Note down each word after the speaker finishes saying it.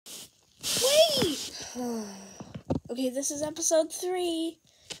Okay, this is episode 3.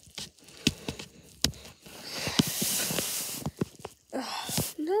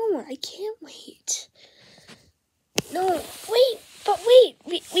 No, I can't wait. No, wait.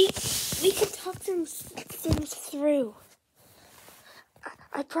 We can talk things through.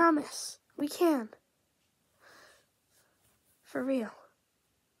 I promise. We can. For real.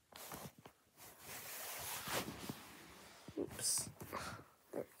 Oops.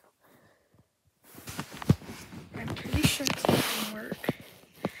 There we go. I'm pretty sure it's not gonna work.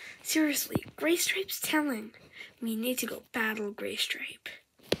 Seriously, Gray Stripe's telling we need to go battle Gray Stripe.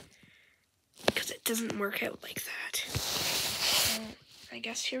 Because it doesn't work out like that. So, I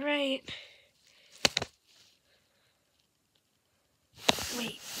guess you're right.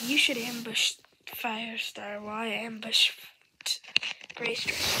 Wait, you should ambush Firestar while I ambush Gray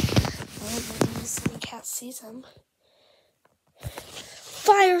Stripe. Well, then the Silly Cat sees him.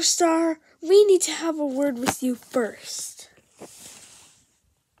 Firestar, we need to have a word with you first.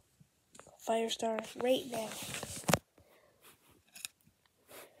 Firestar, right now.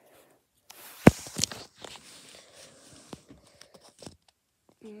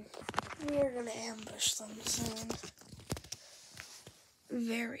 We're gonna ambush them soon.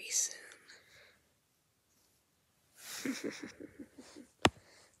 Very soon.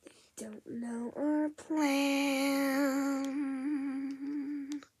 They don't know our plan.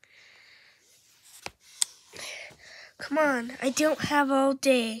 Come on, I don't have all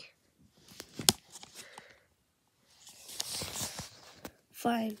day.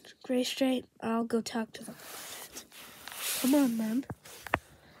 Fine, Gray Stripe, I'll go talk to them. Come on, man.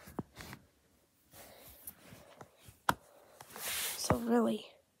 So really,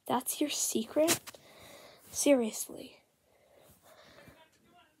 that's your secret? Seriously.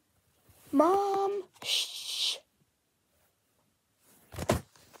 Mom! Shh!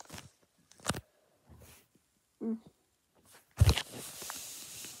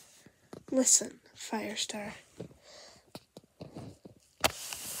 Listen, Firestar.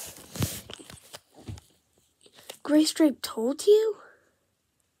 Gray Stripe told you?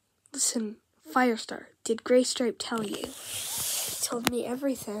 Listen, Firestar, did Gray Stripe tell you? He told me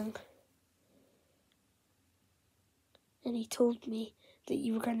everything. And he told me that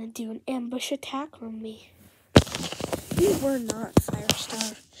you were going to do an ambush attack on me. You were not,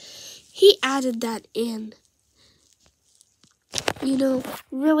 Firestar. He added that in. You know,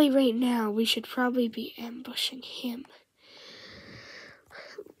 really right now, we should probably be ambushing him.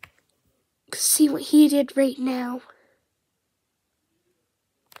 See what he did right now.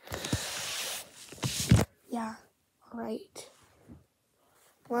 Yeah, alright.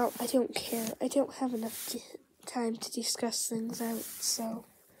 Well, I don't care. I don't have enough time to discuss things out, so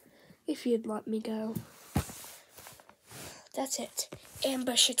if you'd let me go. That's it.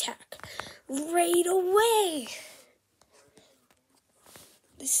 Ambush attack. Right away!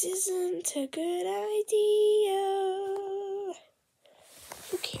 This isn't a good idea.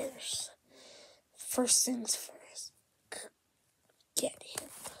 Who cares? First things first. Get him.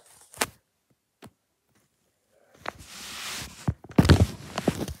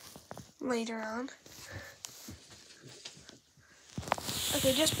 Later on.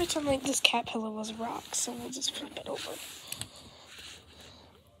 Okay, just pretend like this cat pillow was a rock, so we'll just flip it over.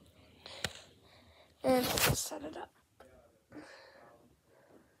 And we'll just set it up.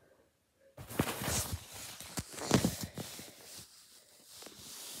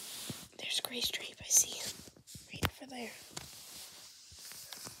 There's Gray Stripe, I see him. Right over there.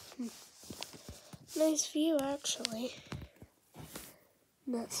 Nice view, actually.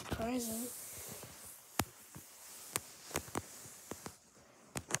 Not surprising.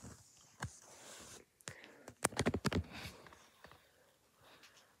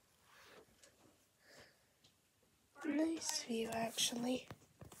 Nice view, actually.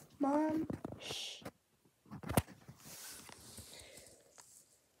 Mom, shh.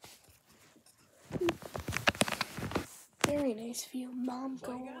 Very nice view. Mom,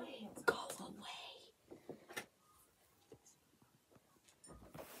 go away. Go away.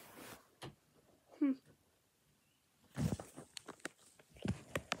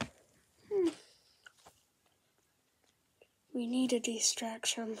 We need a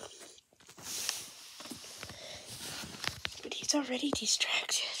distraction. But he's already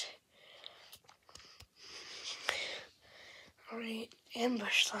distracted. Alright,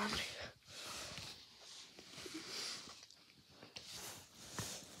 ambush them.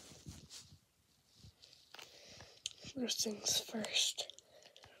 First things first.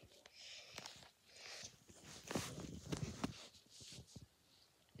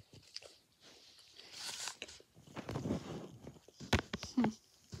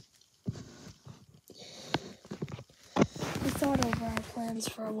 plans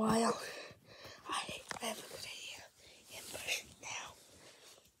for a while. I have a good idea. Ambush now.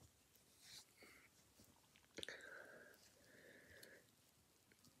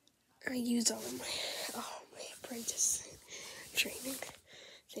 I use all my apprentice training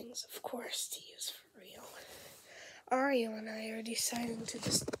things, of course, to use for real. Oreo and I are deciding to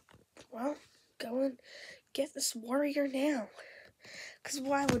just, go and get this warrior now. Because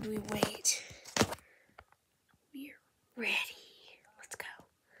why would we wait? We're ready. Let's go.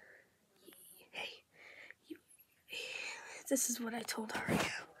 Hey, this is what I told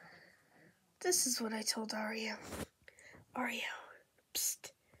Oreo. Oreo,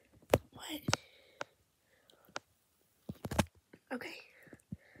 psst. What? Okay.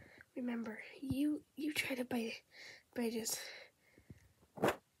 Remember, you try to bite his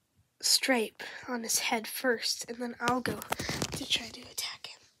stripe on his head first, and then I'll go to try to attack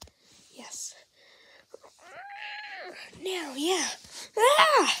him. Yes. Now, yeah.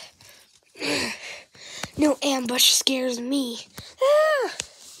 Ah! No ambush scares me. Ah!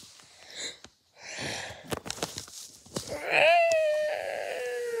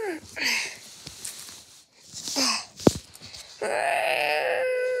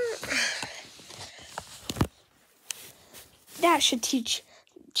 That should teach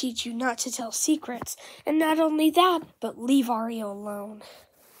you not to tell secrets, and not only that, but leave Oreo alone.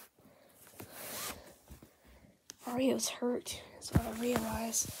 Oreo's hurt, is what I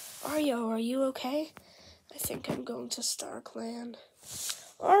realize. Oreo, are you okay? I think I'm going to StarClan.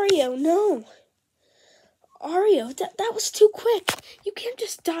 Oreo, no! Oreo, that was too quick. You can't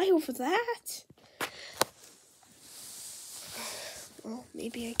just die over that. Well,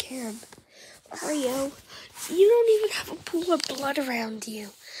 maybe I can. Oreo, you don't even have a pool of blood around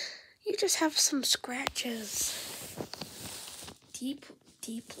you. You just have some scratches.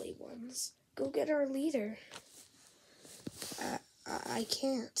 Deeply ones. Go get our leader. I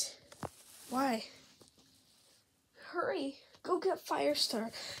can't. Why? Hurry. Go get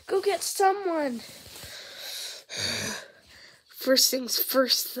Firestar. Go get someone. First things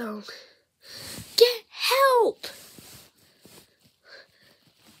first, though. Get help!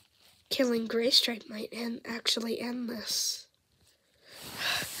 Killing Graystripe might actually end this.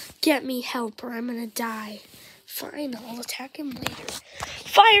 Get me help or I'm gonna die. Fine, I'll attack him later.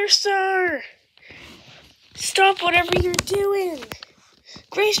 Firestar! Stop whatever you're doing!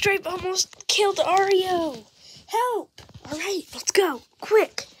 Graystripe almost killed Oreo! Help! Alright, let's go.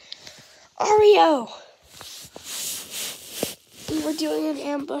 Quick! Oreo! We were doing an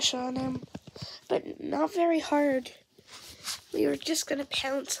ambush on him, but not very hard. We were just gonna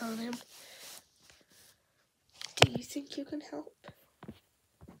pounce on him. Do you think you can help?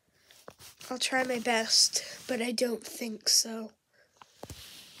 I'll try my best, but I don't think so.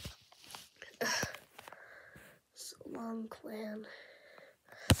 So long, clan.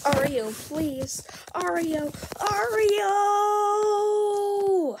 Oreo, please. Oreo!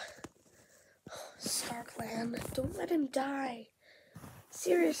 StarClan, don't let him die.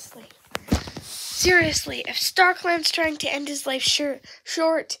 Seriously, if StarClan's trying to end his life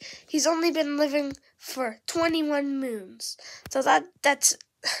short, he's only been living for 21 moons. So that's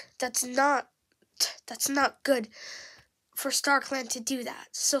not good for StarClan to do that.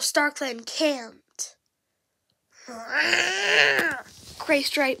 So StarClan can't.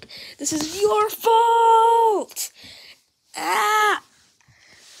 Graystripe, this is your fault. Ah!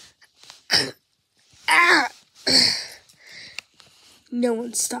 Ah! No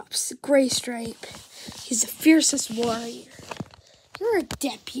one stops Graystripe. He's the fiercest warrior. You're a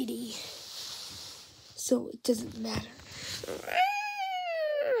deputy, so it doesn't matter.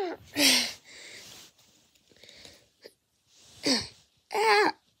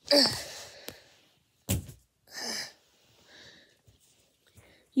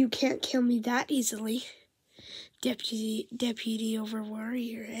 You can't kill me that easily. Deputy over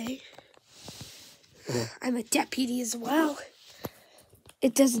warrior, eh? I'm a deputy as well.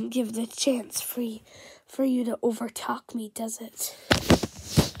 It doesn't give the chance for you to overtalk me, does it?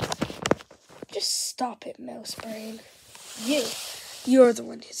 Just stop it, mouse brain. You're the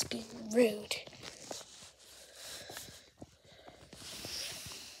one who's being rude.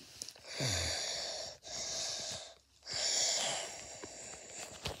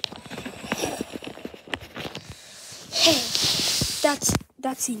 Hey,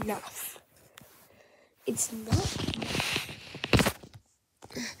 that's enough. It's not enough.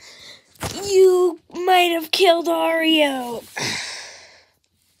 You might have killed Oreo.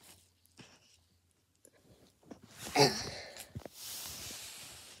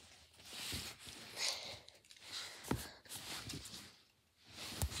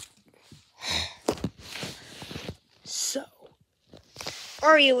 So,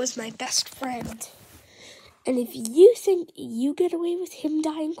 Oreo is my best friend. And if you think you get away with him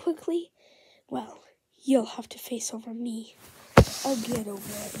dying quickly, well, you'll have to face over me. I'll get over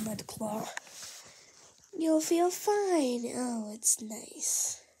it, Mudclaw. You'll feel fine. Oh, it's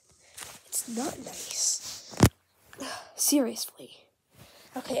nice. It's not nice. Seriously.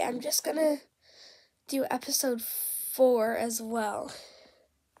 Okay, I'm just gonna do episode 4 as well.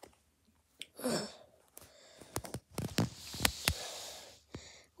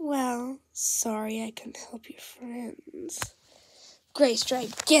 Well, sorry I couldn't help your friends. Gray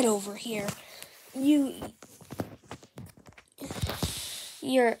Stripe, get over here.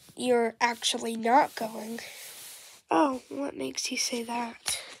 You're actually not going. Oh, what makes you say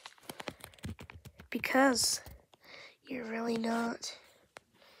that? Because you're really not.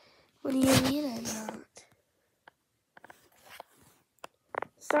 What do you mean I'm not?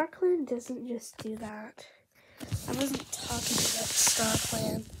 StarClan doesn't just do that. I wasn't talking about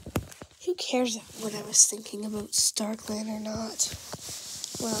StarClan. Who cares what I was thinking about StarClan or not?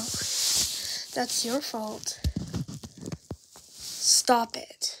 Well, that's your fault. Stop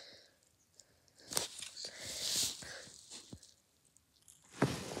it.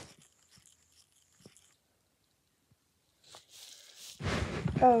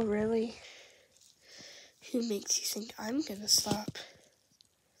 Oh, really? Who makes you think I'm gonna stop?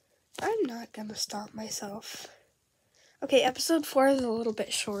 I'm not gonna stop myself. Okay, episode 4 is a little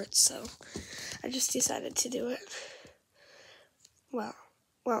bit short, so I just decided to do it. Well,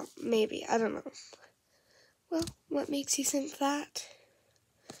 maybe. I don't know. Well, what makes you think that?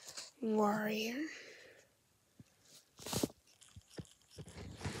 Warrior.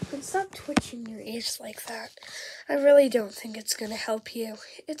 And stop twitching your ears like that. I really don't think it's gonna help you.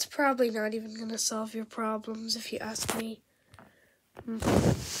 It's probably not even gonna solve your problems if you ask me.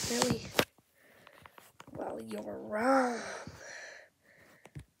 Really? Well, you're wrong.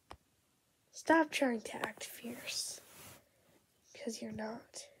 Stop trying to act fierce. Because you're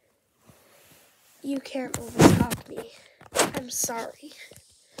not. You can't overtop me. I'm sorry.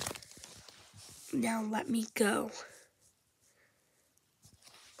 Now let me go.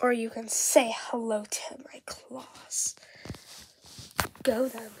 Or you can say hello to my claws. Go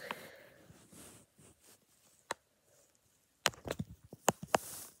then.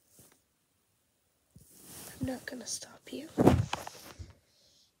 I'm not gonna stop you.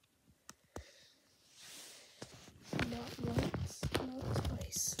 Not once, not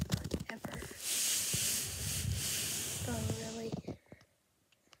twice, not ever. Oh, really?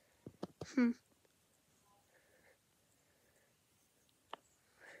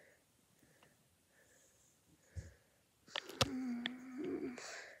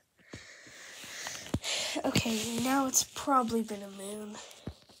 Okay, now it's probably been a moon.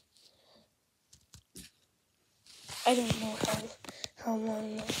 I don't know how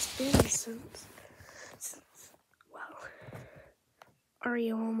long it's been since well,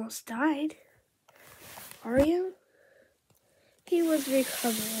 Oreo almost died. Oreo? He was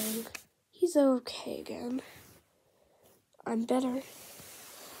recovering. He's okay again. I'm better.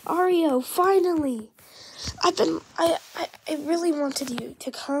 Oreo, finally! I really wanted you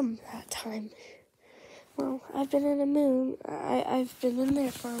to come that time. Well, I've been in a moon. I've been in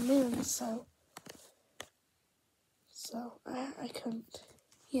there for a moon, so I couldn't,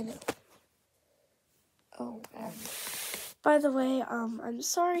 Oh, and by the way, I'm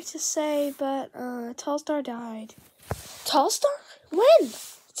sorry to say, but Tallstar died. Tallstar? When?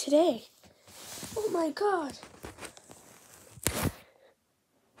 Today. Oh my god.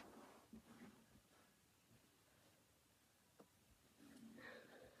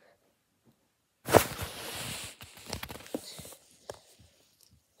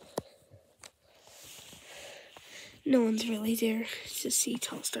 No one's really there to see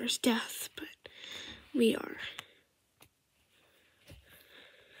Tallstar's death, but we are.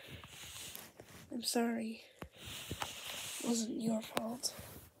 I'm sorry. It wasn't your fault.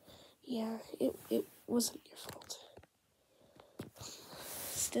 Yeah, it wasn't your fault.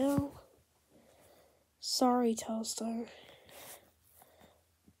 Still, sorry, Tallstar.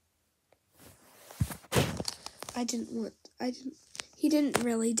 He didn't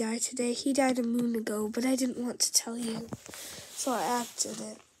really die today. He died a moon ago, but I didn't want to tell you. So I acted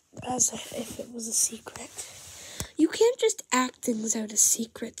it as if it was a secret. You can't just act things out as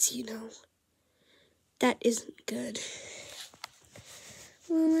secrets, That isn't good.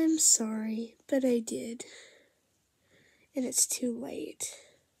 Well, I'm sorry, but I did. And it's too late.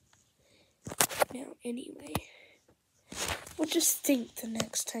 Now, anyway, well, just think the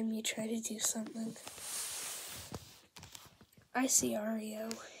next time you try to do something. I see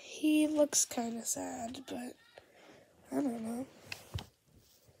Oreo. He looks kind of sad, but I don't know.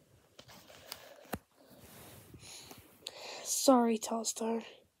 Sorry, Tall Star.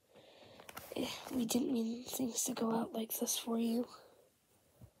 We didn't mean things to go out like this for you.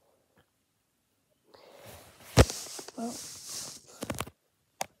 Well,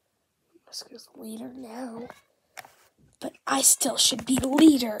 Whisker's leader now. But I still should be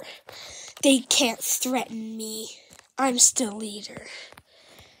leader. They can't threaten me. I'm still leader.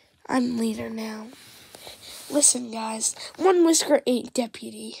 I'm leader now. Listen, guys. One Whisker ain't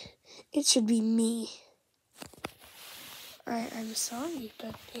deputy. It should be me. I'm sorry,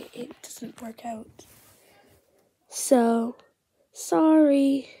 but it doesn't work out. So,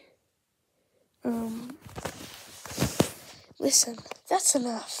 sorry. Listen, that's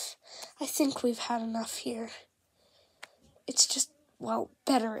enough. I think we've had enough here. It's just, well,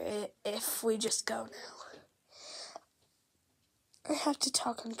 better if we just go now. I have to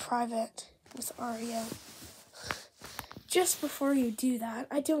talk in private with Oreo. Just before you do that,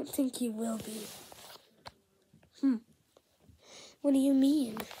 I don't think you will be. What do you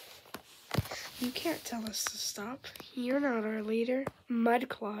mean? You can't tell us to stop. You're not our leader.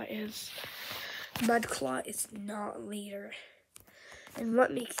 Mudclaw is. Mudclaw is not leader. And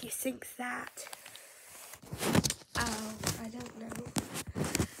what makes you think that? Oh, I don't know.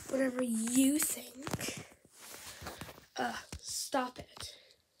 Whatever you think. Stop it.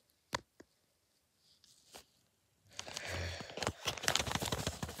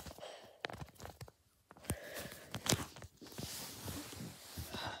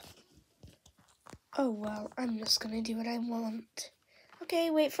 Oh, well, I'm just gonna do what I want.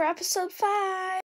 Okay, wait for episode 5.